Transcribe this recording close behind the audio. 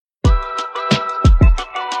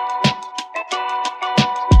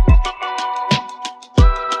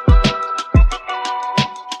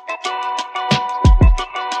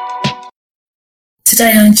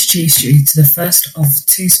Today I introduce you to the first of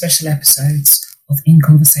two special episodes of In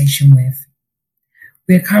Conversation With.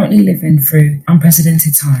 We are currently living through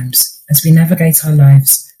unprecedented times as we navigate our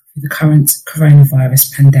lives through the current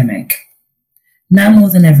coronavirus pandemic. Now more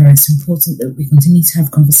than ever, it's important that we continue to have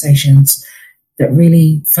conversations that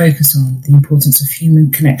really focus on the importance of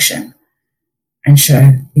human connection and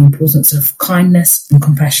show the importance of kindness and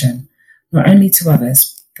compassion, not only to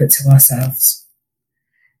others, but to ourselves.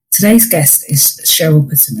 Today's guest is Cheryl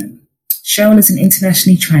Putterman. Cheryl is an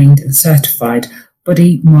internationally trained and certified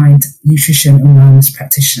body, mind, nutrition and wellness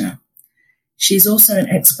practitioner. She is also an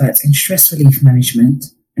expert in stress relief management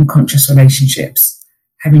and conscious relationships,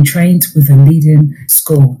 having trained with a leading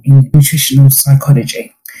school in nutritional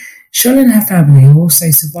psychology. Cheryl and her family are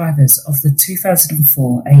also survivors of the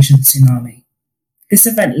 2004 Asian tsunami. This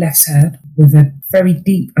event left her with a very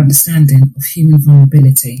deep understanding of human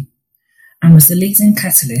vulnerability and was the leading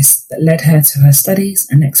catalyst that led her to her studies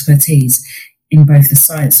and expertise in both the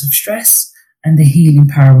science of stress and the healing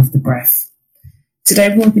power of the breath.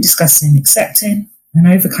 Today we'll be discussing accepting and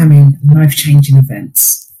overcoming life-changing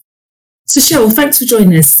events. So Cheryl, thanks for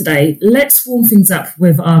joining us today. Let's warm things up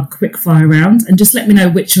with our quick fire round and just let me know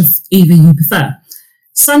which of either you prefer.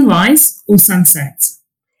 Sunrise or sunset?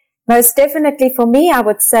 Most definitely for me, I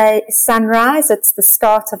would say sunrise. It's the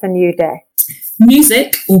start of a new day.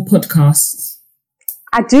 Music or podcasts?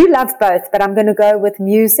 I do love both, but I'm going to go with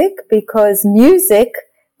music because music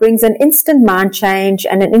brings an instant mind change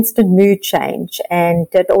and an instant mood change. And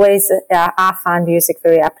it always, I find music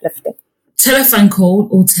very uplifting. Telephone call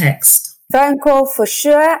or text? Phone call for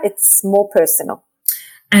sure. It's more personal.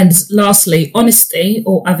 And lastly, honesty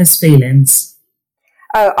or others' feelings?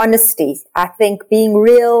 Oh, honesty. I think being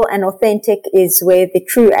real and authentic is where the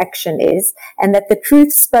true action is, and that the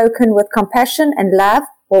truth spoken with compassion and love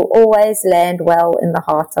will always land well in the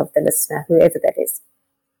heart of the listener, whoever that is.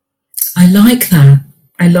 I like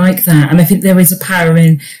that. And I think there is a power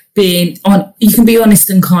in being on. You can be honest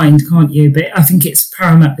and kind, can't you? But I think it's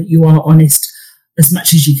paramount that you are honest as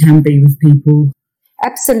much as you can be with people.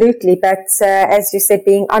 Absolutely. But as you said,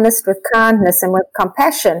 being honest with kindness and with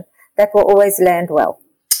compassion, that will always land well.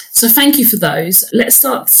 So thank you for those. Let's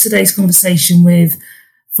start today's conversation with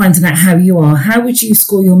finding out how you are. How would you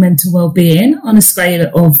score your mental well-being on a scale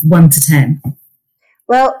of 1 to 10?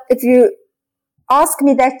 Well, if you ask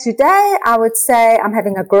me that today, I would say I'm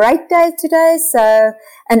having a great day today, so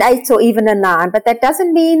an 8 or even a 9. But that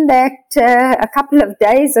doesn't mean that a couple of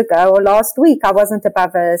days ago or last week I wasn't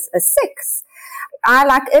above a 6. I,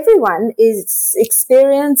 like everyone, is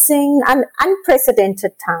experiencing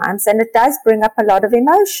unprecedented times, and it does bring up a lot of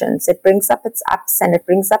emotions. It brings up its ups and it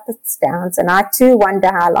brings up its downs, and I too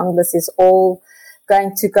wonder how long this is all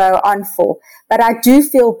going to go on for. But I do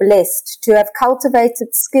feel blessed to have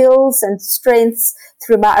cultivated skills and strengths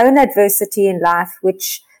through my own adversity in life,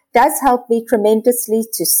 which does help me tremendously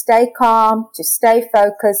to stay calm, to stay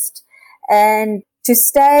focused, and to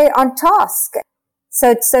stay on task.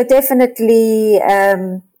 So definitely,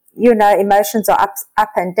 emotions are up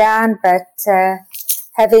and down, but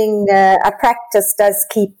having a practice does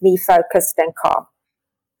keep me focused and calm.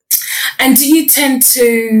 And do you tend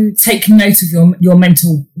to take note of your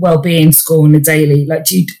mental well-being score on a daily? Like,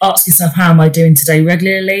 do you ask yourself, how am I doing today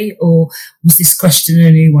regularly? Or was this question a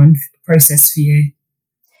new one process for you?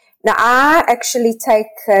 Now, I actually take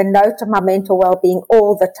note of my mental well-being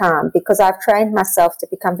all the time because I've trained myself to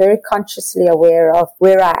become very consciously aware of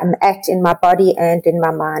where I am at in my body and in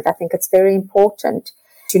my mind. I think it's very important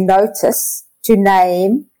to notice, to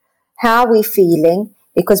name how we're feeling,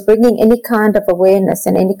 because bringing any kind of awareness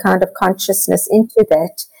and any kind of consciousness into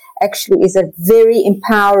that actually is a very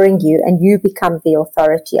empowering you, and you become the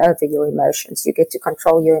authority over your emotions. You get to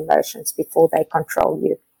control your emotions before they control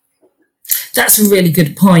you. That's a really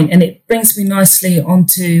good point, and it brings me nicely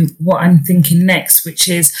onto what I'm thinking next, which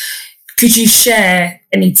is, could you share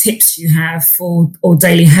any tips you have or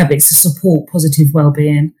daily habits to support positive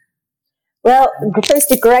well-being? Well,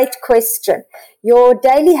 first, a great question. Your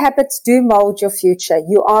daily habits do mold your future.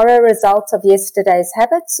 You are a result of yesterday's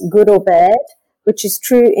habits, good or bad, which is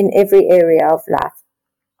true in every area of life.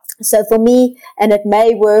 So for me, and it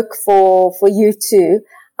may work for you too,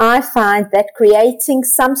 I find that creating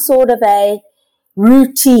some sort of a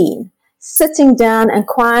routine, sitting down and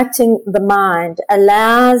quieting the mind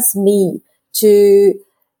allows me to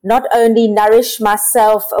not only nourish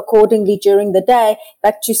myself accordingly during the day,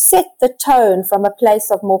 but to set the tone from a place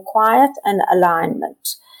of more quiet and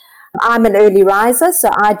alignment. I'm an early riser, so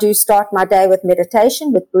I do start my day with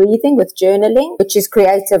meditation, with breathing, with journaling, which is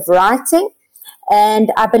creative writing.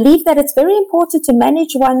 And I believe that it's very important to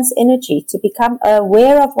manage one's energy, to become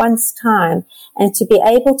aware of one's time, and to be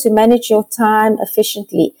able to manage your time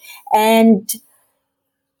efficiently. And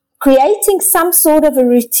creating some sort of a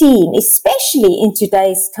routine, especially in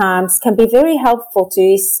today's times, can be very helpful to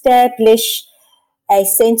establish a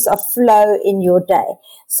sense of flow in your day.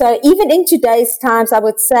 So even in today's times, I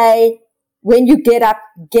would say when you get up,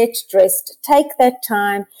 get dressed, take that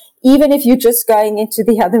time. Even if you're just going into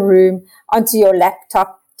the other room, onto your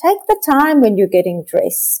laptop, take the time when you're getting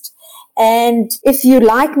dressed. And if you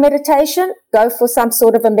like meditation, go for some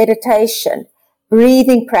sort of a meditation,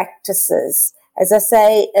 breathing practices, as I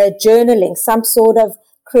say, journaling, some sort of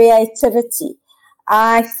creativity.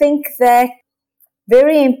 I think that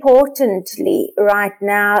very importantly right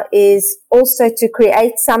now is also to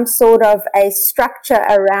create some sort of a structure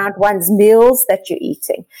around one's meals that you're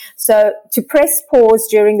eating. So to press pause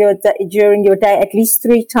during your day at least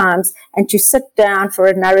 3 times and to sit down for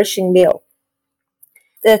a nourishing meal.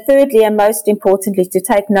 Thirdly, and most importantly, to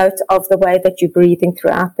take note of the way that you're breathing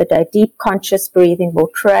throughout the day. Deep conscious breathing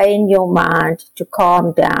will train your mind to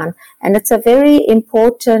calm down. And it's a very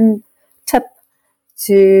important tip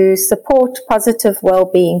to support positive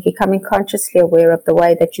well-being, becoming consciously aware of the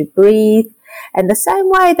way that you breathe. And the same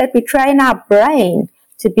way that we train our brain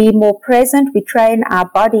to be more present, we train our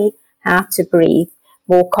body how to breathe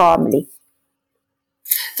more calmly.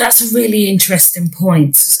 That's a really interesting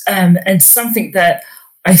point. And something that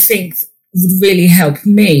I think would really help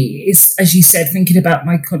me is, as you said, thinking about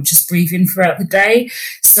my conscious breathing throughout the day.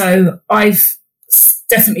 So I've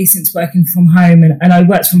definitely, since working from home, and I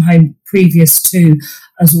worked from home previous to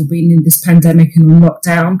us all being in this pandemic and on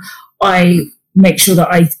lockdown, I make sure that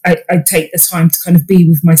I take the time to kind of be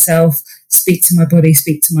with myself, speak to my body,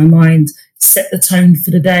 speak to my mind, set the tone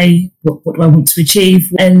for the day, what do I want to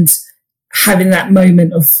achieve, and having that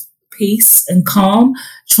moment of peace and calm,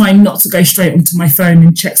 trying not to go straight onto my phone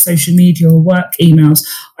and check social media or work emails.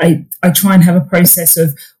 I try and have a process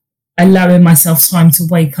of allowing myself time to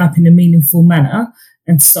wake up in a meaningful manner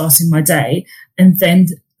and starting my day, and then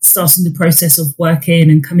starting the process of working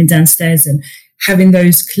and coming downstairs and having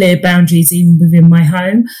those clear boundaries even within my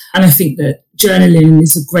home. And I think that journaling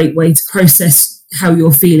is a great way to process how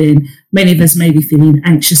you're feeling. Many of us may be feeling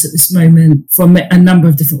anxious at this moment for a number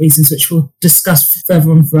of different reasons, which we'll discuss further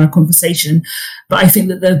on through our conversation. But I think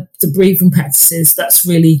that the breathing practices, that's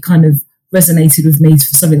really kind of resonated with me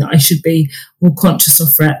for something that I should be more conscious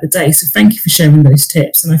of throughout the day. So thank you for sharing those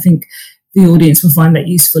tips. And I think the audience will find that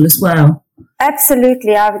useful as well.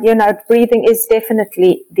 Absolutely. Breathing is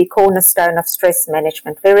definitely the cornerstone of stress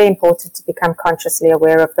management. Very important to become consciously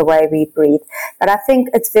aware of the way we breathe. But I think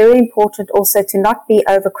it's very important also to not be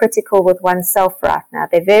overcritical with oneself right now.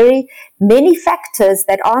 There are very many factors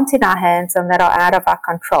that aren't in our hands and that are out of our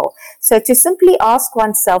control. So to simply ask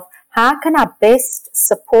oneself, how can I best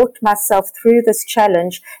support myself through this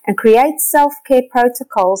challenge, and create self-care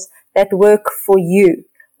protocols that work for you,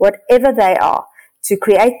 whatever they are, to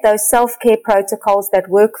create those self-care protocols that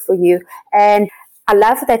work for you. And I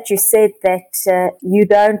love that you said that you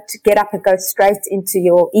don't get up and go straight into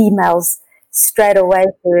your emails straight away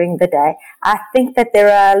during the day. I think that there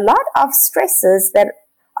are a lot of stresses that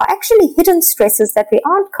are actually hidden stresses that we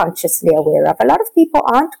aren't consciously aware of. A lot of people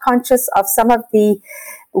aren't conscious of some of the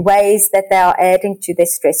ways that they are adding to their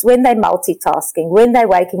stress when they're multitasking, when they're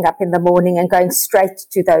waking up in the morning and going straight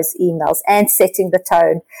to those emails and setting the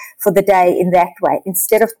tone for the day in that way,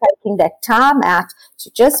 instead of taking that time out to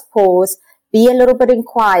just pause, be a little bit in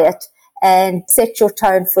quiet, and set your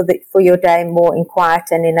tone for your day more in quiet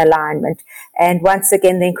and in alignment. And once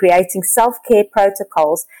again, then creating self-care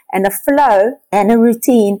protocols and a flow and a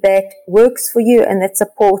routine that works for you and that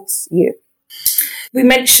supports you. We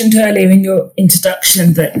mentioned earlier in your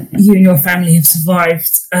introduction that you and your family have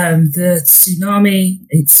survived the tsunami.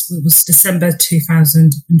 It was December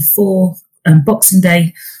 2004, Boxing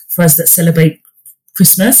Day for us that celebrate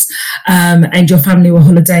Christmas, and your family were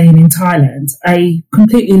holidaying in Thailand, a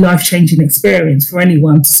completely life-changing experience for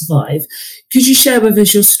anyone to survive. Could you share with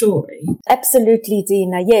us your story? Absolutely,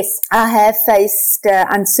 Dina. Yes, I have faced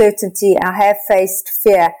uncertainty. I have faced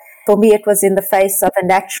fear. For me, it was in the face of a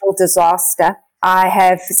natural disaster. I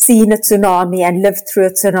have seen a tsunami and lived through a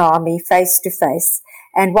tsunami face to face.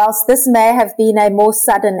 And whilst this may have been a more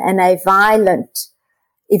sudden and a violent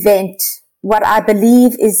event, what I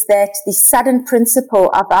believe is that the sudden principle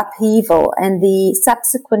of upheaval and the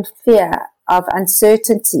subsequent fear of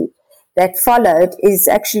uncertainty that followed is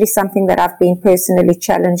actually something that I've been personally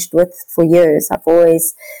challenged with for years. I've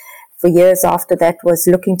always, for years after that, was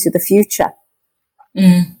looking to the future.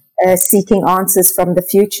 seeking answers from the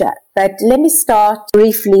future. But let me start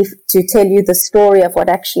briefly to tell you the story of what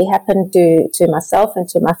actually happened to myself and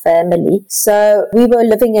to my family. So we were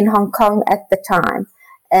living in Hong Kong at the time,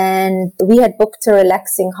 and we had booked a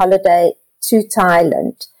relaxing holiday to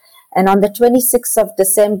Thailand. And on the 26th of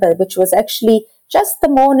December, which was actually just the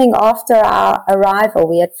morning after our arrival,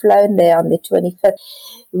 we had flown there on the 25th,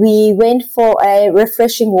 we went for a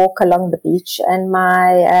refreshing walk along the beach, and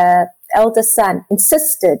my elder son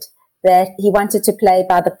insisted that he wanted to play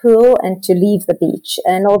by the pool and to leave the beach.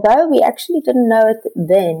 And although we actually didn't know it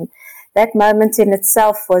then, that moment in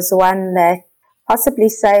itself was one that possibly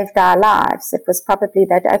saved our lives. It was probably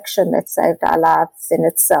that action that saved our lives in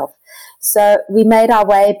itself. So we made our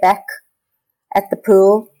way back at the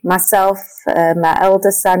pool. Myself, my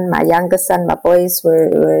elder son, my younger son, my boys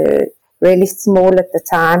were really small at the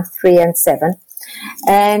time, 3 and 7.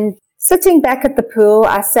 And sitting back at the pool,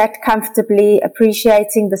 I sat comfortably,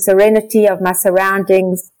 appreciating the serenity of my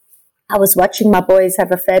surroundings. I was watching my boys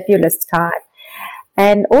have a fabulous time.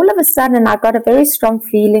 And all of a sudden, I got a very strong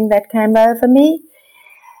feeling that came over me.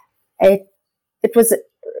 It was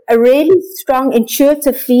a really strong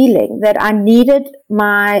intuitive feeling that I needed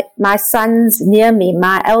my sons near me.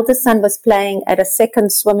 My elder son was playing at a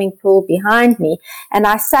second swimming pool behind me, and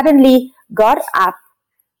I suddenly got up.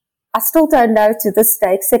 I still don't know to this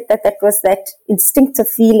day, except that was that instinctive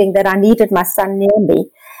feeling that I needed my son near me.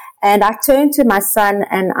 And I turned to my son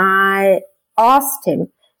and I asked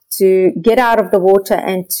him to get out of the water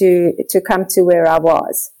and to come to where I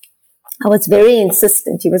was. I was very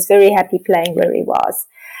insistent. He was very happy playing where he was.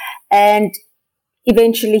 And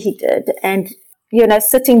eventually he did. And,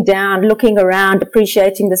 sitting down, looking around,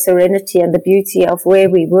 appreciating the serenity and the beauty of where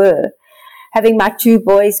we were, having my 2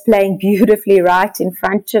 boys playing beautifully right in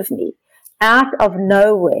front of me, out of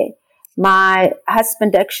nowhere, my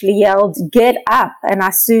husband actually yelled, "Get up!" And I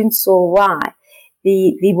soon saw why.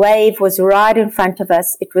 The wave was right in front of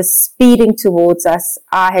us. It was speeding towards us.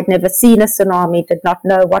 I had never seen a tsunami, did not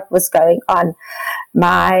know what was going on.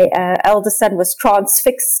 My elder son was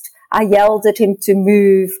transfixed. I yelled at him to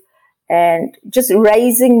move, and just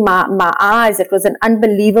raising my eyes, it was an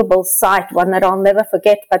unbelievable sight, one that I'll never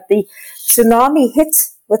forget. But the tsunami hit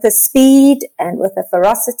with a speed and with a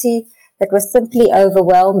ferocity that was simply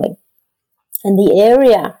overwhelming. And the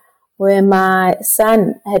area where my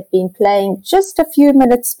son had been playing just a few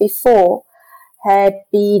minutes before had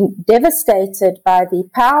been devastated by the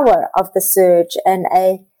power of the surge, and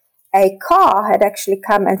a car had actually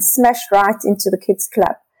come and smashed right into the kids'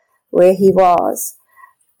 club where he was.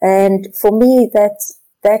 And for me,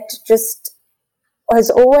 that just has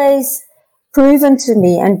always proven to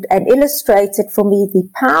me and illustrated for me the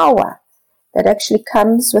power that actually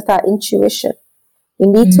comes with our intuition. We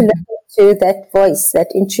need to listen to that voice, that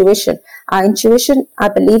intuition. Our intuition, I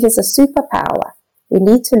believe, is a superpower. We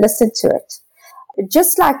need to listen to it.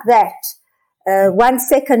 Just like that, 1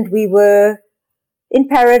 second we were in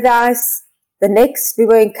paradise, the next we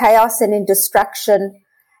were in chaos and in destruction.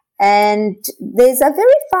 And there's a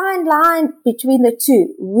very fine line between the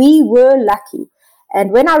two. We were lucky.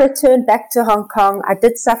 And when I returned back to Hong Kong, I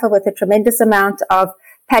did suffer with a tremendous amount of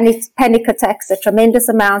panic attacks, a tremendous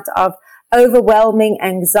amount of overwhelming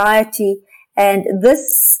anxiety. And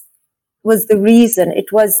this was the reason.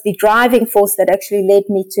 It was the driving force that actually led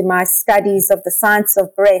me to my studies of the science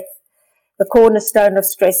of breath, the cornerstone of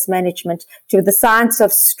stress management, to the science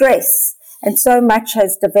of stress. And so much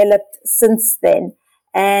has developed since then.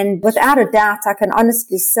 And without a doubt, I can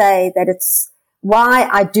honestly say that it's why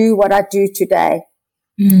I do what I do today.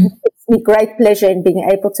 It gives me great pleasure in being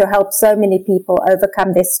able to help so many people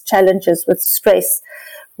overcome their challenges with stress,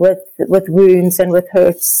 with wounds and with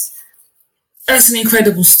hurts. That's an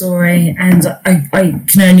incredible story, and I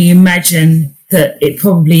can only imagine that it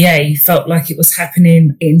probably felt like it was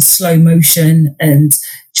happening in slow motion, and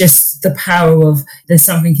just the power of there's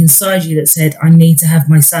something inside you that said, I need to have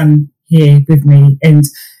my son here with me, and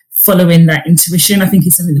following that intuition. I think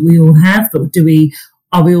it's something that we all have, but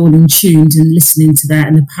are we all in tune and listening to that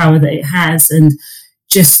and the power that it has? And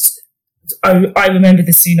just I remember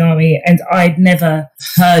the tsunami, and I'd never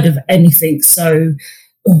heard of anything so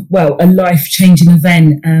a life-changing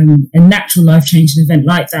event, a natural life-changing event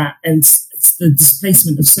like that, and the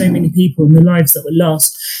displacement of so many people and the lives that were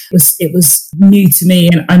lost. It was new to me,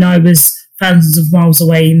 and I was thousands of miles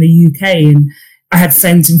away in the UK, and I had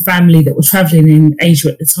friends and family that were travelling in Asia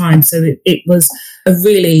at the time. So it was a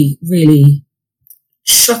really, really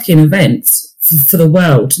shocking event for the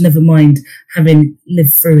world, never mind having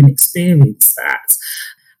lived through and experienced that.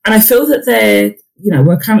 And I feel that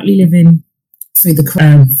we're currently living through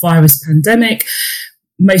the virus pandemic.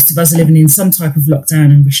 most of us are living in some type of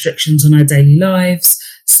lockdown and restrictions on our daily lives.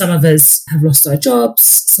 Some of us have lost our jobs.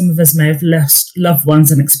 Some of us may have lost loved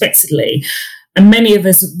ones unexpectedly. And many of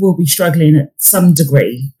us will be struggling at some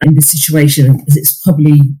degree in this situation, as it's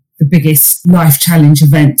probably the biggest life challenge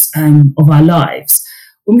event of our lives.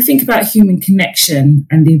 When we think about human connection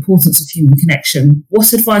and the importance of human connection,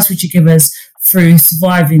 what advice would you give us through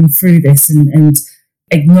surviving through this and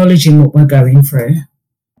acknowledging what we're going through?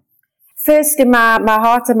 Firstly, my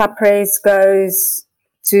heart and my praise goes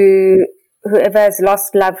to whoever has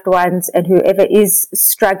lost loved ones and whoever is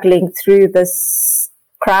struggling through this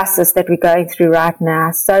crisis that we're going through right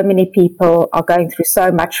now. So many people are going through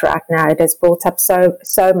so much right now. It has brought up so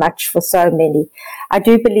much for so many. I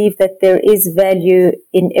do believe that there is value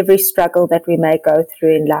in every struggle that we may go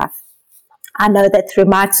through in life. I know that through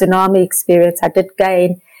my tsunami experience, I did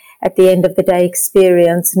gain, at the end of the day,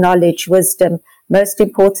 experience, knowledge, wisdom, most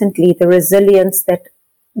importantly, the resilience that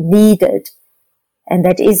needed and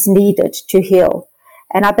that is needed to heal.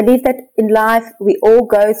 And I believe that in life, we all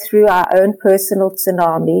go through our own personal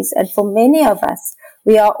tsunamis. And for many of us,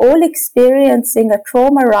 we are all experiencing a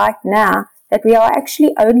trauma right now that we are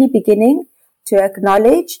actually only beginning to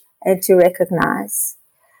acknowledge and to recognize.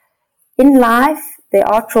 In life, there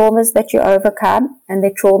are traumas that you overcome and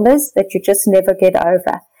there are traumas that you just never get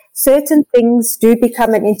over. Certain things do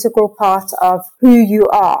become an integral part of who you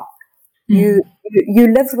are. You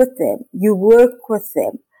live with them. You work with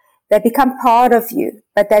them. They become part of you,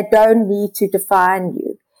 but they don't need to define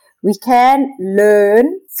you. We can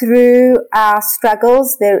learn through our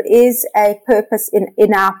struggles. There is a purpose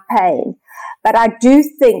in our pain. But I do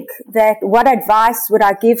think that what advice would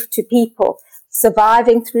I give to people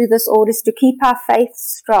surviving through this all is to keep our faith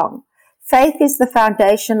strong. Faith is the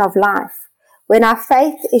foundation of life. When our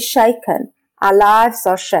faith is shaken, our lives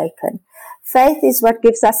are shaken. Faith is what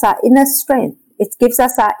gives us our inner strength. It gives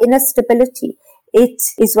us our inner stability. It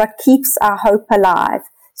is what keeps our hope alive.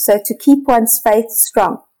 So to keep one's faith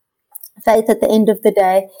strong, faith at the end of the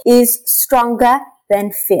day is stronger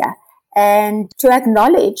than fear. And to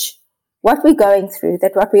acknowledge what we're going through,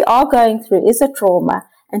 that what we are going through is a trauma,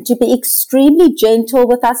 and to be extremely gentle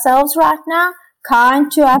with ourselves right now,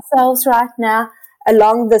 kind to ourselves right now,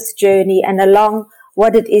 along this journey and along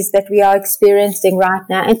what it is that we are experiencing right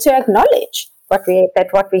now, and to acknowledge what we're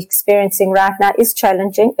experiencing right now is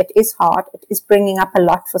challenging, it is hard, it is bringing up a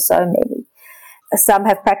lot for so many. Some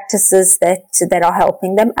have practices that are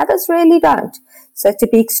helping them, others really don't. So to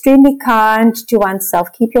be extremely kind to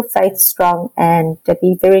oneself, keep your faith strong, and to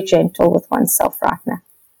be very gentle with oneself right now.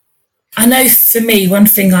 I know for me, one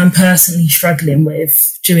thing I'm personally struggling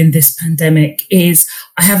with during this pandemic is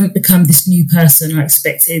I haven't become this new person I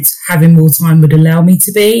expected having more time would allow me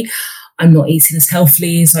to be. I'm not eating as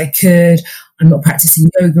healthily as I could. I'm not practicing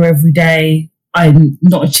yoga every day. I'm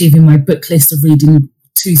not achieving my book list of reading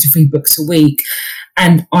 2 to 3 books a week.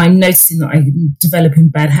 And I'm noticing that I'm developing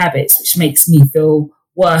bad habits, which makes me feel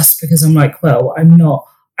worse because I'm like, well,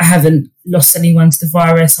 I haven't lost anyone to the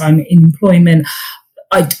virus. I'm in employment.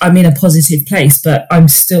 I'm in a positive place, but I'm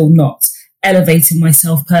still not elevating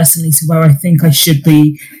myself personally to where I think I should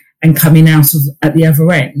be and coming out of at the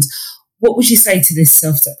other end. What would you say to this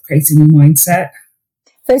self-deprecating mindset?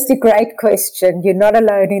 Firstly, great question. You're not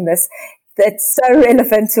alone in this. It's so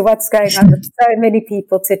relevant to what's going on with so many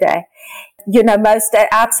people today. You know, most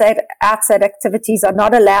outside activities are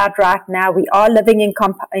not allowed right now. We are living in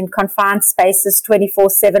confined spaces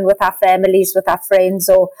 24/7 with our families, with our friends,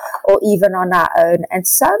 or even on our own. And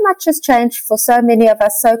so much has changed for so many of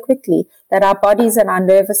us so quickly that our bodies and our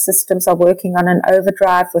nervous systems are working on an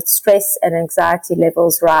overdrive with stress and anxiety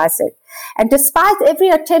levels rising. And despite every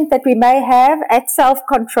attempt that we may have at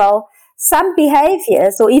self-control, some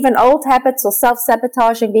behaviors or even old habits or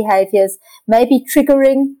self-sabotaging behaviors may be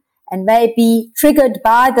triggering and may be triggered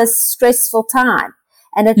by this stressful time.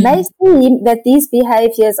 And it may seem that these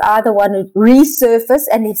behaviors are the one who resurface,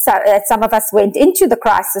 and if so, some of us went into the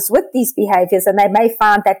crisis with these behaviors, and they may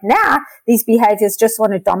find that now these behaviors just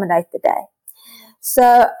want to dominate the day.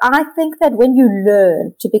 So I think that when you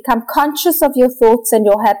learn to become conscious of your thoughts and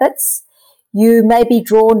your habits, you may be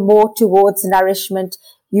drawn more towards nourishment.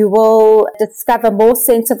 You will discover more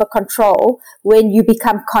sense of a control when you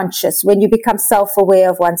become conscious, when you become self-aware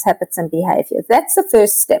of one's habits and behaviors. That's the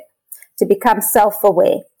first step, to become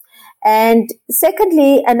self-aware. And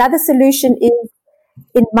secondly, another solution is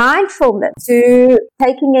in mindfulness, to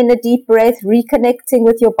taking in a deep breath, reconnecting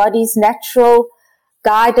with your body's natural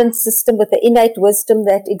guidance system, with the innate wisdom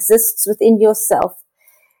that exists within yourself.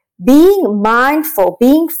 Being mindful,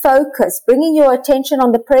 being focused, bringing your attention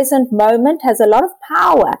on the present moment has a lot of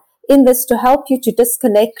power in this to help you to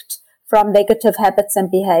disconnect from negative habits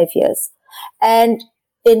and behaviors. And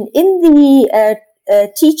in the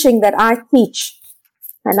teaching that I teach,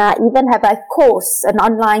 and I even have a course, an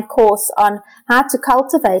online course on how to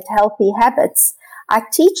cultivate healthy habits, I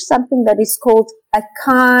teach something that is called a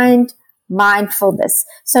kind mindfulness.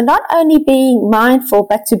 So not only being mindful,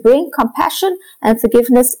 but to bring compassion and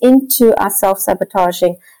forgiveness into our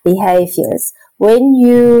self-sabotaging behaviors. When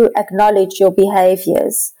you acknowledge your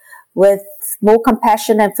behaviors with more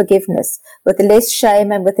compassion and forgiveness, with less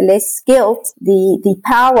shame and with less guilt, the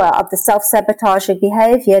power of the self-sabotaging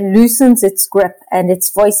behavior loosens its grip and its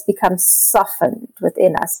voice becomes softened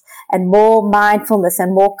within us, and more mindfulness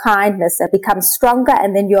and more kindness becomes stronger,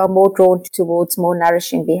 and then you are more drawn towards more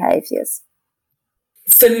nourishing behaviors.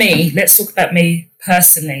 For me, let's talk about me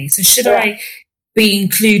personally. So should I be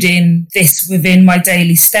including this within my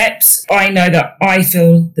daily steps? I know that I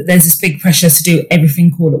feel that there's this big pressure to do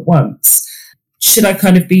everything all at once. Should I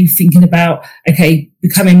kind of be thinking about, okay,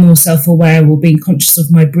 becoming more self-aware or being conscious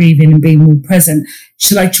of my breathing and being more present?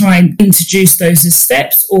 Should I try and introduce those as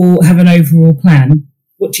steps or have an overall plan?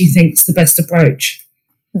 What do you think is the best approach?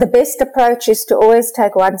 The best approach is to always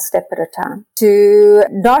take one step at a time, to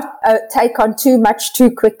not take on too much too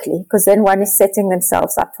quickly, because then one is setting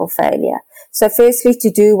themselves up for failure. So firstly, to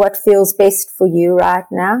do what feels best for you right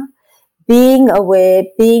now, being aware,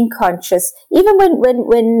 being conscious, even when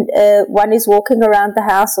one is walking around the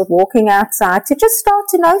house or walking outside, to just start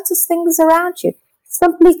to notice things around you,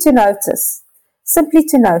 simply to notice,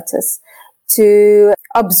 to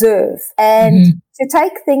observe, and to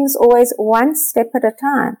take things always one step at a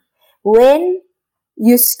time. When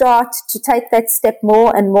you start to take that step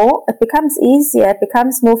more and more, it becomes easier, it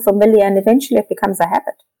becomes more familiar, and eventually it becomes a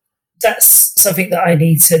habit. That's something that I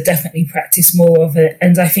need to definitely practice more of it.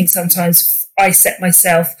 And I think sometimes I set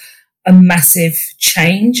myself a massive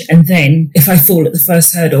change, and then if I fall at the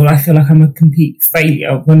first hurdle, I feel like I'm a complete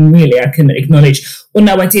failure, when really I can acknowledge, well,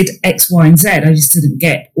 no, I did X, Y, and Z. I just didn't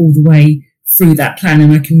get all the way through that plan,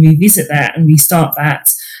 and I can revisit that and restart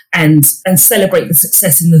that and celebrate the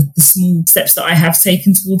success in the small steps that I have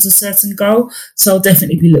taken towards a certain goal. So I'll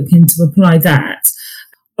definitely be looking to apply that.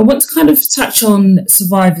 I want to kind of touch on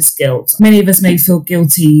survivor's guilt. Many of us may feel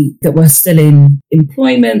guilty that we're still in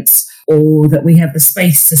employment or that we have the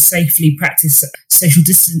space to safely practice social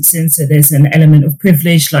distancing. So there's an element of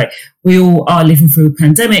privilege, like we all are living through a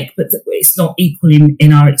pandemic, but that it's not equal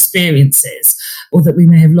in our experiences, or that we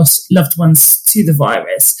may have lost loved ones to the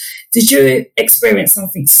virus. Did you experience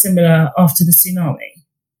something similar after the tsunami?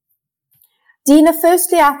 Dina,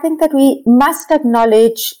 firstly, I think that we must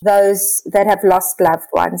acknowledge those that have lost loved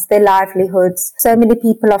ones, their livelihoods. So many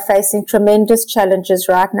people are facing tremendous challenges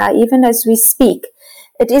right now, even as we speak.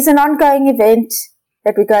 It is an ongoing event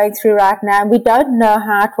that we're going through right now, and we don't know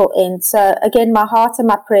how it will end. So again, my heart and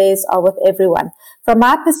my prayers are with everyone. From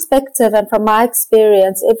my perspective and from my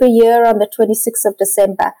experience, every year on the 26th of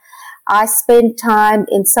December, I spend time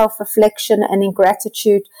in self-reflection and in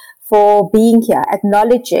gratitude for being here,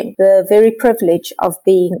 acknowledging the very privilege of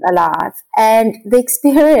being alive. And the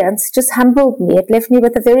experience just humbled me. It left me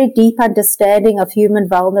with a very deep understanding of human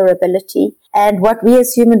vulnerability and what we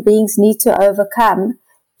as human beings need to overcome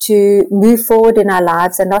to move forward in our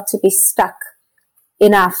lives and not to be stuck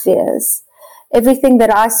in our fears. Everything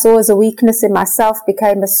that I saw as a weakness in myself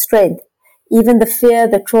became a strength. Even the fear,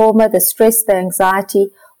 the trauma, the stress, the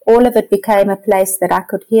anxiety, all of it became a place that I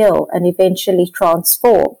could heal and eventually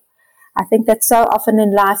transform. I think that so often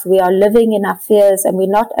in life we are living in our fears and we're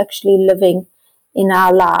not actually living in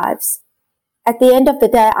our lives. At the end of the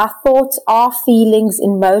day, our thoughts are feelings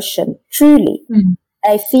in motion, truly.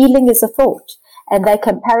 A feeling is a thought, and they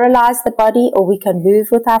can paralyze the body, or we can move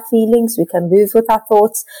with our feelings, we can move with our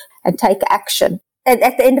thoughts and take action. And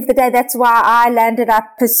at the end of the day, that's why I landed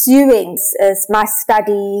up pursuing my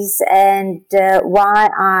studies and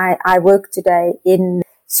why I work today in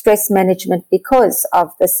stress management, because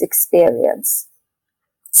of this experience.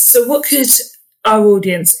 So what could our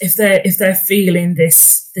audience, if they're feeling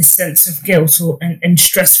this sense of guilt and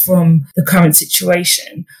stress from the current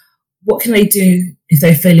situation, what can they do if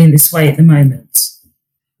they're feeling this way at the moment?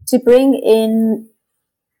 To bring in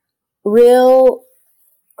real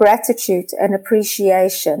gratitude and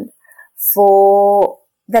appreciation for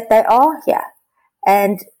that they are here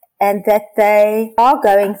and that they are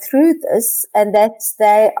going through this and that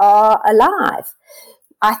they are alive.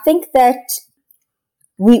 I think that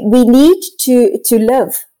we need to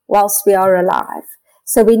live whilst we are alive.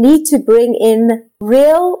 So we need to bring in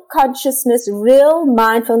real consciousness, real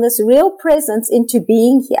mindfulness, real presence into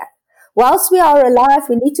being here. Whilst we are alive,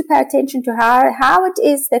 we need to pay attention to how it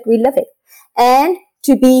is that we're living, and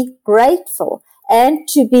to be grateful and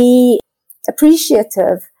to be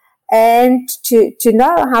appreciative and to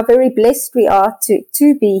know how very blessed we are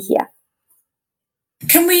to be here.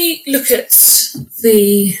 Can we look at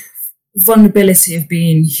the vulnerability of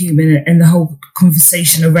being human and the whole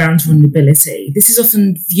conversation around vulnerability? This is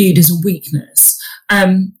often viewed as a weakness.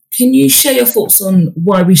 Can you share your thoughts on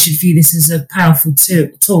why we should view this as a powerful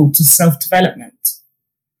tool to self-development?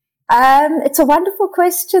 It's a wonderful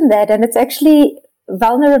question, and it's actually,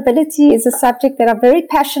 vulnerability is a subject that I'm very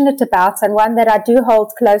passionate about and one that I do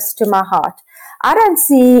hold close to my heart. I don't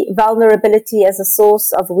see vulnerability as a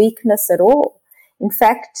source of weakness at all. In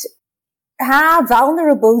fact, how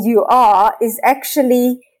vulnerable you are is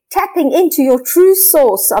actually tapping into your true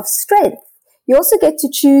source of strength. You also get to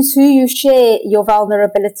choose who you share your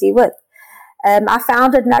vulnerability with. I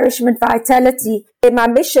founded Nourishment Vitality, and my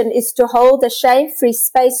mission is to hold a shame-free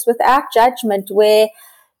space without judgment where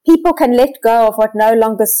people can let go of what no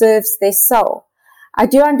longer serves their soul. I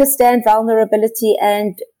do understand vulnerability,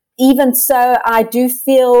 and even so, I do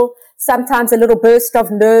feel sometimes a little burst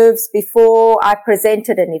of nerves before I present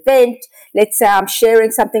at an event. Let's say I'm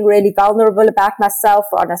sharing something really vulnerable about myself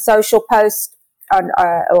on a social post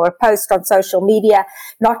or a post on social media,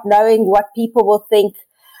 not knowing what people will think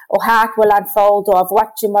or how it will unfold or of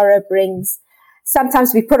what tomorrow brings.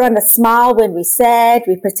 Sometimes we put on a smile when we're sad.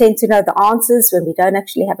 We pretend to know the answers when we don't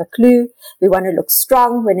actually have a clue. We want to look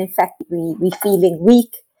strong when in fact we're feeling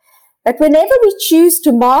weak. But whenever we choose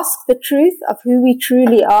to mask the truth of who we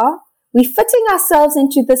truly are, we're fitting ourselves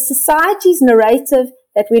into the society's narrative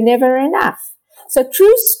that we're never enough. So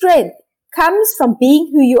true strength comes from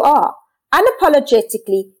being who you are,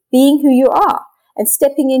 unapologetically being who you are and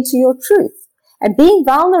stepping into your truth. And being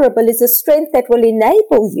vulnerable is a strength that will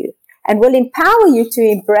enable you and will empower you to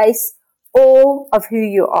embrace all of who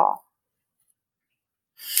you are.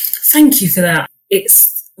 Thank you for that. It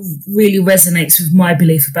really resonates with my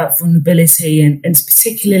belief about vulnerability and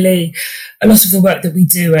particularly a lot of the work that we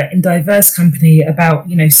do in Diverse Company about,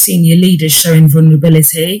 senior leaders showing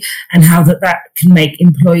vulnerability and how that can make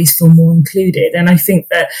employees feel more included. And I think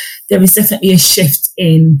that there is definitely a shift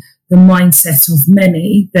in the mindset of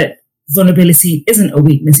many that vulnerability isn't a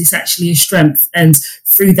weakness, it's actually a strength. And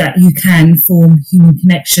through that, you can form human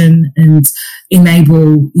connection and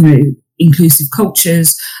enable, inclusive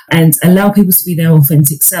cultures and allow people to be their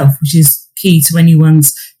authentic self, which is key to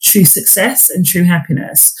anyone's true success and true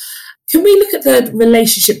happiness. Can we look at the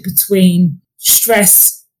relationship between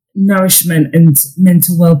stress, nourishment and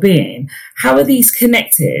mental well-being? How are these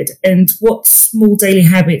connected and what small daily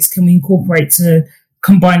habits can we incorporate to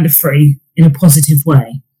combine the three in a positive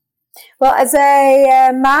way? Well, as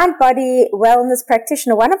a mind-body wellness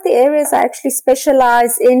practitioner, one of the areas I actually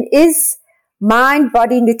specialize in is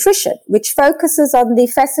mind-body nutrition, which focuses on the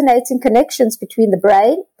fascinating connections between the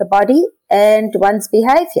brain, the body, and one's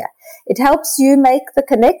behavior. It helps you make the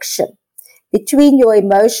connection between your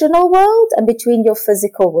emotional world and between your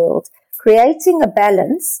physical world, creating a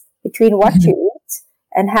balance between what you eat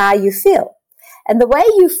and how you feel. And the way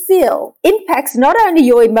you feel impacts not only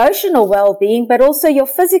your emotional well-being, but also your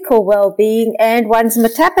physical well-being and one's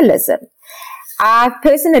metabolism. I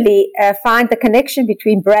personally find the connection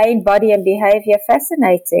between brain, body, and behavior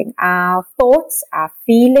fascinating. Our thoughts, our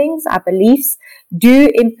feelings, our beliefs do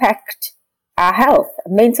impact our health.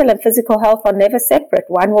 Mental and physical health are never separate.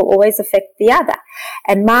 One will always affect the other.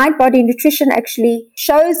 And mind-body nutrition actually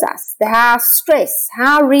shows us how stress,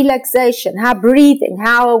 how relaxation, how breathing,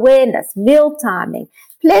 how awareness, meal timing,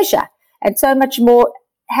 pleasure, and so much more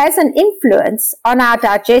has an influence on our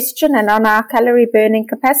digestion and on our calorie burning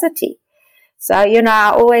capacity. So,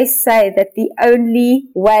 I always say that the only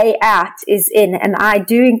way out is in, and I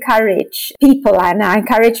do encourage people and I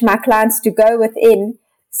encourage my clients to go within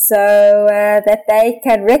so that they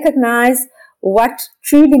can recognize what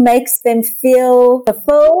truly makes them feel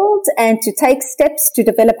fulfilled and to take steps to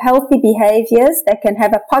develop healthy behaviors that can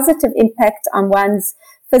have a positive impact on one's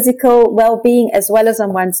physical well-being as well as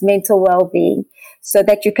on one's mental well-being, so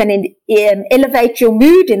that you can elevate your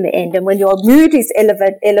mood in the end. And when your mood is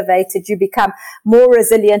elevated, you become more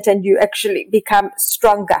resilient and you actually become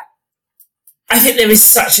stronger. I think there is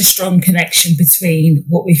such a strong connection between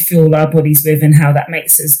what we fuel our bodies with and how that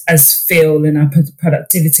makes us feel in our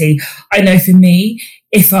productivity. I know for me,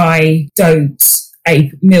 if I don't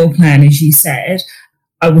a meal plan, as you said,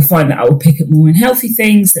 I will find that I will pick up more unhealthy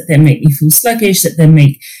things that then make me feel sluggish, that then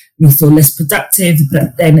make me feel less productive,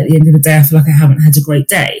 but then at the end of the day, I feel like I haven't had a great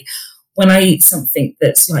day. When I eat something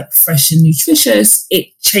that's like fresh and nutritious,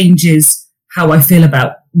 it changes how I feel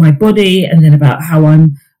about my body and then about how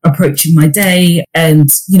I'm approaching my day. And,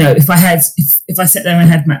 if I sat there and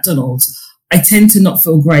had McDonald's, I tend to not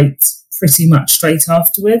feel great pretty much straight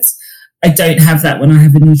afterwards. I don't have that when I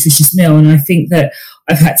have a nutritious meal. And I think that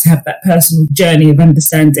I've had to have that personal journey of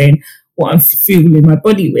understanding what I'm fueling my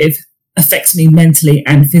body with affects me mentally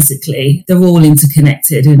and physically. They're all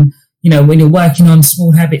interconnected. And, when you're working on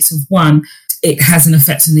small habits of one, it has an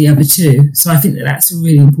effect on the other two. So I think that that's a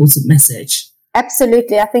really important message.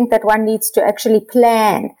 Absolutely. I think that one needs to actually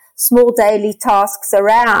plan small daily tasks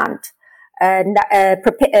around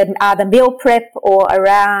either meal prep or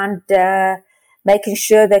around making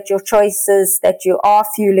sure that your choices that you are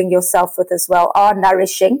fueling yourself with as well are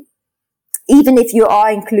nourishing, even if you are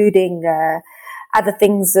including other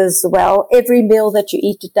things as well. Every meal that you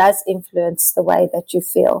eat does influence the way that you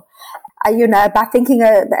feel. By thinking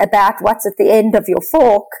about what's at the end of your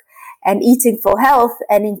fork and eating for health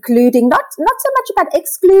and including, not so much about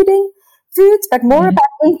excluding foods, but more about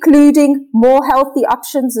including more healthy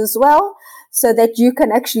options as well, so that you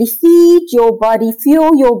can actually feed your body,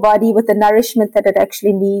 fuel your body with the nourishment that it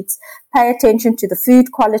actually needs. Pay attention to the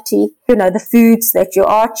food quality, the foods that you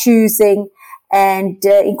are choosing, and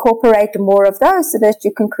incorporate more of those so that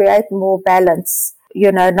you can create more balance,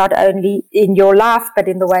 not only in your life, but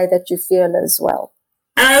in the way that you feel as well.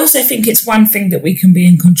 And I also think it's one thing that we can be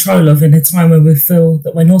in control of in a time where we feel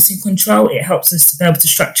that we're not in control. It helps us to be able to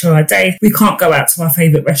structure our day. We can't go out to our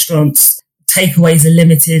favourite restaurants. Takeaways are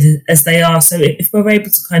limited as they are. So if we're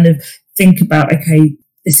able to kind of think about, okay,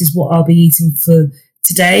 this is what I'll be eating for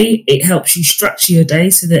today, it helps you structure your day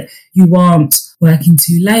so that you aren't working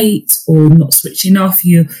too late or not switching off.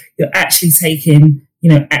 You're actually taking,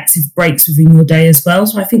 active breaks within your day as well.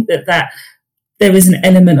 So I think that there is an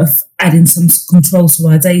element of adding some control to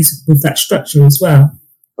our days with that structure as well.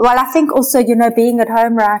 Well, I think also, being at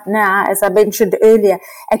home right now, as I mentioned earlier,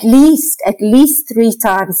 at least 3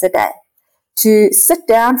 times a day to sit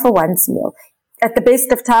down for one's meal. At the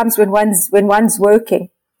best of times when one's working,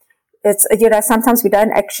 it's, sometimes we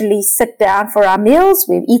don't actually sit down for our meals.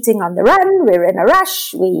 We're eating on the run. We're in a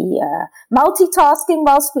rush. We multitasking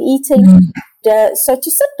whilst we're eating. So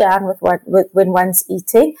to sit down when one's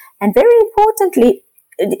eating, and very importantly,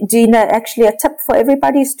 actually a tip for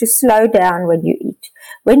everybody is to slow down when you eat.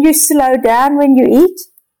 When you slow down when you eat,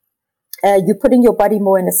 you're putting your body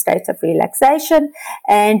more in a state of relaxation,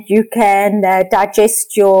 and you can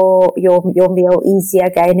digest your meal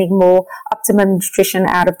easier, gaining more optimum nutrition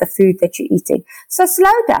out of the food that you're eating. So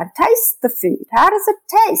slow down, taste the food. How does it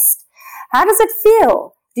taste? How does it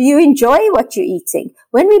feel? Do you enjoy what you're eating?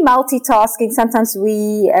 When we're multitasking, sometimes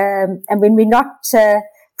and when we're not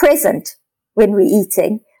present when we're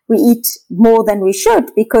eating, we eat more than we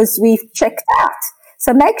should because we've checked out.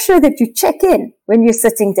 So make sure that you check in when you're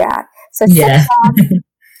sitting down. So sit down,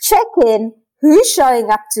 check in, who's showing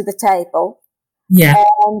up to the table. Yeah.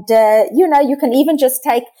 And, you can even just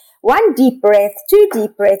take 1 deep breath, 2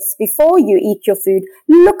 deep breaths before you eat your food.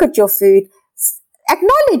 Look at your food.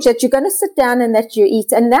 Acknowledge that you're going to sit down and that you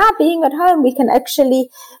eat. And now being at home, we can actually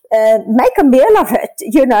make a meal of it,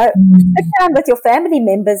 Sit down with your family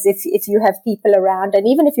members if you have people around. And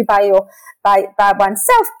even if you by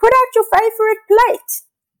oneself, put out your favorite plate.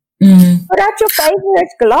 Put out your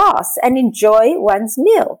favorite glass and enjoy one's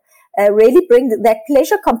meal. Really bring that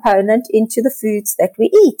pleasure component into the foods that we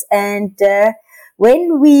eat. And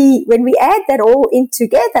when we add that all in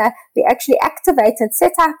together, we actually activate and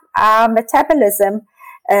set up our metabolism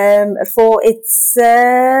for its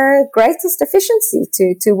greatest efficiency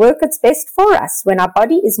to work its best for us. When our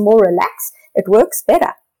body is more relaxed, it works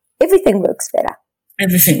better. Everything works better.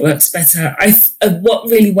 Everything works better. What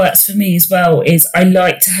really works for me as well is I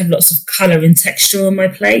like to have lots of colour and texture on my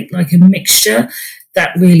plate, like a mixture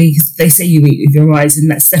that really, they say you eat with your eyes, and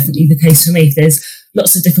that's definitely the case for me. If there's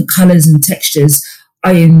lots of different colours and textures,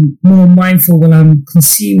 I am more mindful when I'm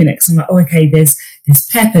consuming it, because I'm like, oh, okay, there's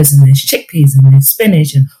peppers and there's chickpeas and there's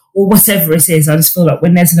spinach or whatever it is. I just feel like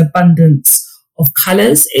when there's an abundance of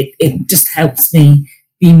colours, it just helps me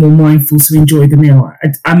be more mindful to enjoy the meal.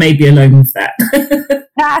 I may be alone with that.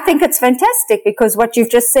 No, I think it's fantastic, because what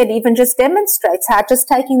you've just said even just demonstrates how just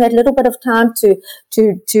taking that little bit of time to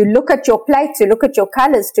look at your plate, to look at your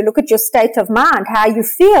colors, to look at your state of mind, how you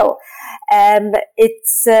feel,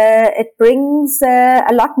 it brings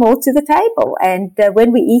a lot more to the table. And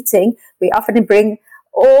when we're eating, we often bring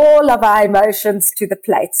all of our emotions to the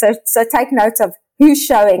plate. So take note of who's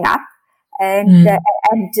showing up, and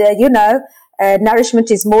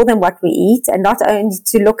nourishment is more than what we eat, and not only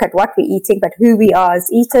to look at what we're eating, but who we are as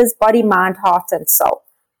eaters, body, mind, heart, and soul.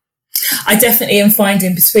 I definitely am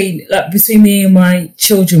finding between me and my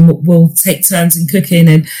children, we'll take turns in cooking,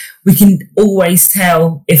 and we can always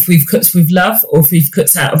tell if we've cooked with love or if we've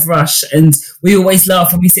cooked out of rush. And we always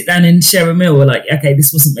laugh when we sit down and share a meal. We're like, okay,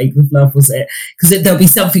 this wasn't made with love, was it? Because there'll be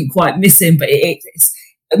something quite missing. But it's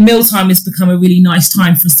mealtime has become a really nice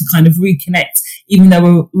time for us to kind of reconnect, even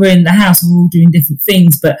though we're in the house and we're all doing different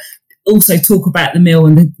things. But also talk about the meal,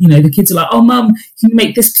 and the kids are like, "Oh, Mum, can you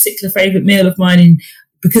make this particular favourite meal of mine?" And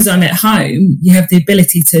because I'm at home, you have the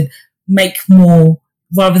ability to make more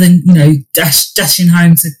rather than dashing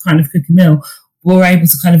home to kind of cook a meal. We're able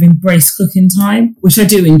to kind of embrace cooking time, which I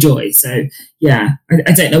do enjoy. So yeah,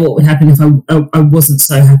 I don't know what would happen if I wasn't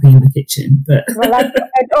so happy in the kitchen. But well,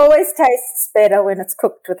 it always tastes better when it's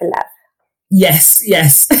cooked with love. Yes.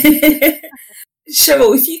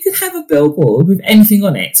 Cheryl, if you could have a billboard with anything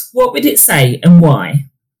on it, what would it say and why?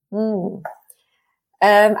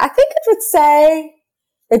 I think it would say,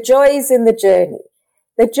 the joy is in the journey.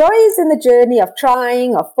 The joy is in the journey of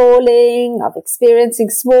trying, of falling, of experiencing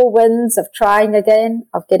small wins, of trying again,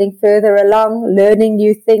 of getting further along, learning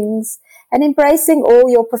new things, and embracing all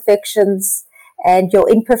your perfections and your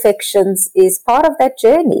imperfections is part of that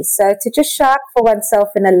journey. So to just show up for oneself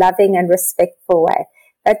in a loving and respectful way.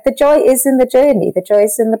 But the joy is in the journey. The joy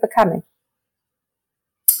is in the becoming.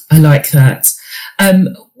 I like that.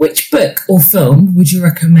 Which book or film would you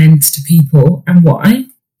recommend to people and why?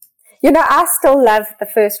 I still love the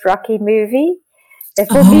first Rocky movie.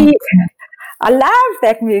 I love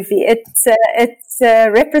that movie. It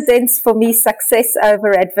represents for me success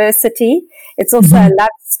over adversity. It's also a love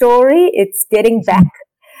story. It's getting back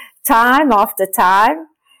time after time.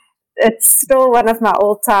 It's still one of my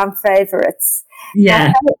all-time favorites.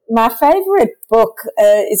 Yeah. My favorite book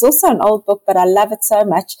is also an old book, but I love it so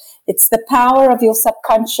much. It's The Power of Your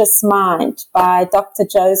Subconscious Mind by Dr.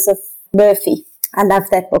 Joseph Murphy. I love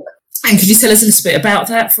that book. And could you tell us a little bit about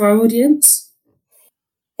that for our audience?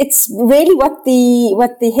 It's really what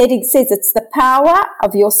the heading says. It's the power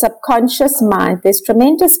of your subconscious mind. There's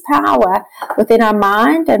tremendous power within our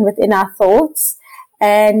mind and within our thoughts,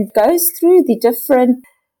 and goes through the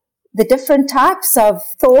different types of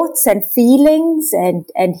thoughts and feelings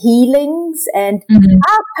and healings, and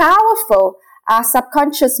how powerful our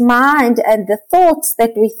subconscious mind and the thoughts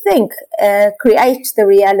that we think create the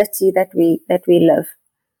reality that we live.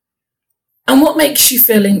 And what makes you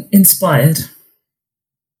feel inspired?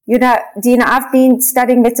 Dina, I've been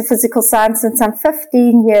studying metaphysical science since I'm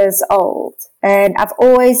 15 years old, and I've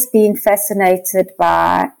always been fascinated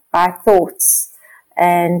by thoughts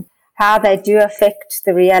and how they do affect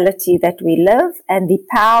the reality that we live, and the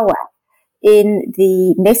power in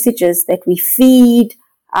the messages that we feed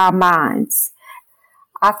our minds.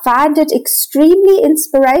 I find it extremely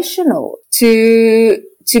inspirational to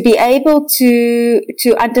be able to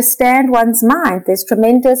understand one's mind. There's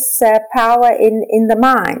tremendous power in the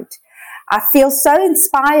mind. I feel so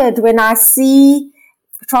inspired when I see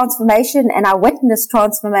transformation, and I witness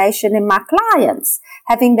transformation in my clients,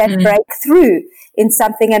 having that breakthrough in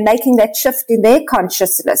something and making that shift in their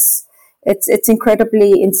consciousness. It's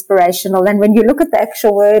incredibly inspirational. And when you look at the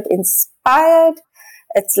actual word inspired,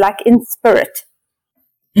 it's like in spirit.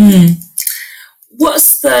 And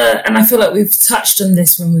I feel like we've touched on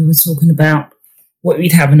this when we were talking about what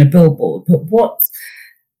we'd have on a billboard, but what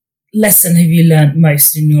lesson have you learned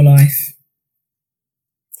most in your life?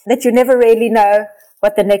 That you never really know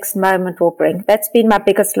what the next moment will bring. That's been my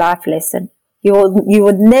biggest life lesson. You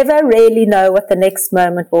will never really know what the next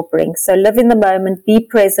moment will bring. So live in the moment, be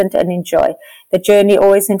present, and enjoy. The journey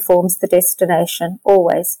always informs the destination,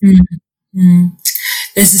 always.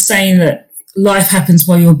 There's a saying that life happens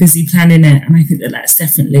while you're busy planning it, and I think that's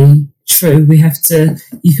definitely true.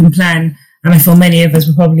 You can plan, and I feel many of us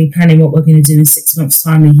were probably planning what we're going to do in 6 months'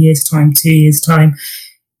 time, a year's time, 2 years' time.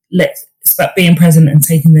 It's about being present and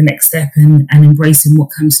taking the next step and embracing what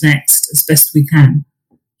comes next as best we can.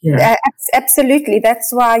 Yeah, absolutely.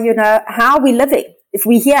 That's why, how are we living? If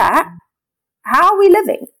we're here, how are we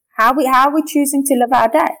living? How are we choosing to live our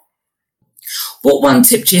day? What one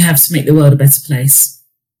tip do you have to make the world a better place?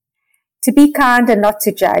 To be kind and not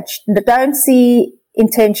to judge. Don't see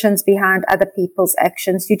intentions behind other people's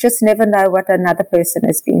actions. You just never know what another person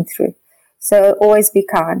has been through. So always be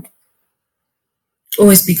kind.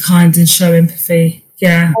 Always be kind and show empathy.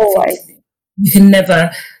 Yeah. Always. You can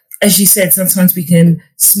never, as you said, sometimes we can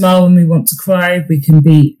smile when we want to cry. We can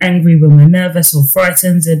be angry when we're nervous or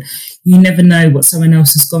frightened, and you never know what someone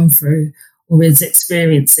else has gone through or is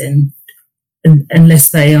experiencing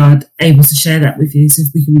unless they are able to share that with you. So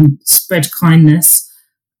if we can spread kindness,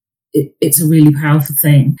 it's a really powerful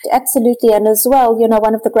thing. Absolutely. And as well,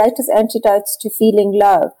 one of the greatest antidotes to feeling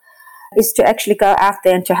low is to actually go out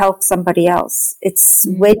there and to help somebody else. It's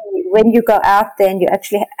when you go out there and you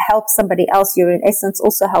actually help somebody else, you're in essence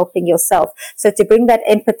also helping yourself. So to bring that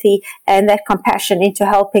empathy and that compassion into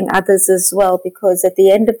helping others as well, because at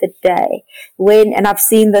the end of the day, and I've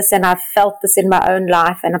seen this and I've felt this in my own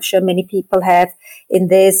life, and I'm sure many people have in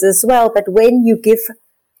theirs as well, but when you give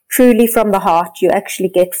truly from the heart, you actually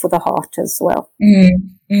get for the heart as well.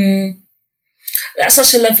 That's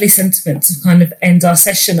such a lovely sentiment to kind of end our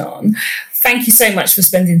session on. Thank you so much for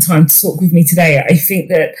spending time to talk with me today. I think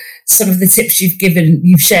that some of the tips you've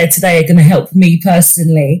shared today are going to help me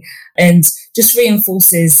personally, and just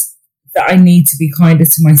reinforces that I need to be kinder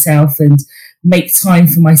to myself and make time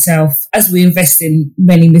for myself as we invest in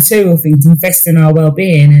many material things, invest in our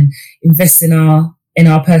well-being and invest in our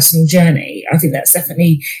personal journey. I think that's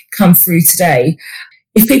definitely come through today.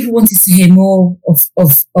 If people wanted to hear more of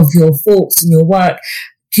your thoughts and your work,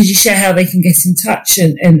 could you share how they can get in touch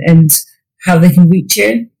and how they can reach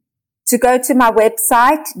you? To go to my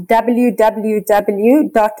website,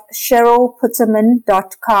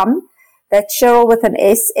 www.cherylputerman.com. That's Cheryl with an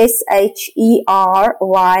S, Sheryl,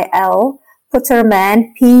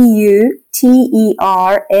 Puterman,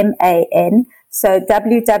 Puterman. So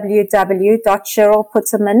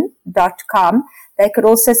www.cherylputerman.com. They could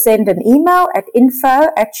also send an email at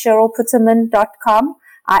info@cherylputerman.com.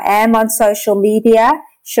 I am on social media,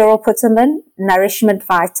 Cheryl Puterman, Nourishment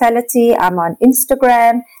Vitality. I'm on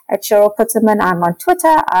Instagram at Cheryl Puterman. I'm on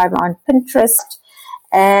Twitter. I'm on Pinterest.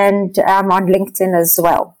 And I'm on LinkedIn as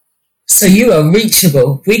well. So you are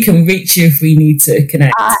reachable. We can reach you if we need to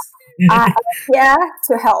connect. I'm here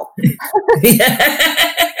to help.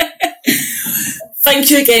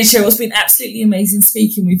 Thank you again, Cheryl. It's been absolutely amazing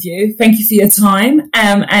speaking with you. Thank you for your time,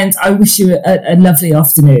 and I wish you a lovely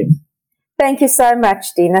afternoon. Thank you so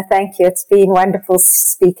much, Dina. Thank you. It's been wonderful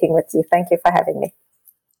speaking with you. Thank you for having me.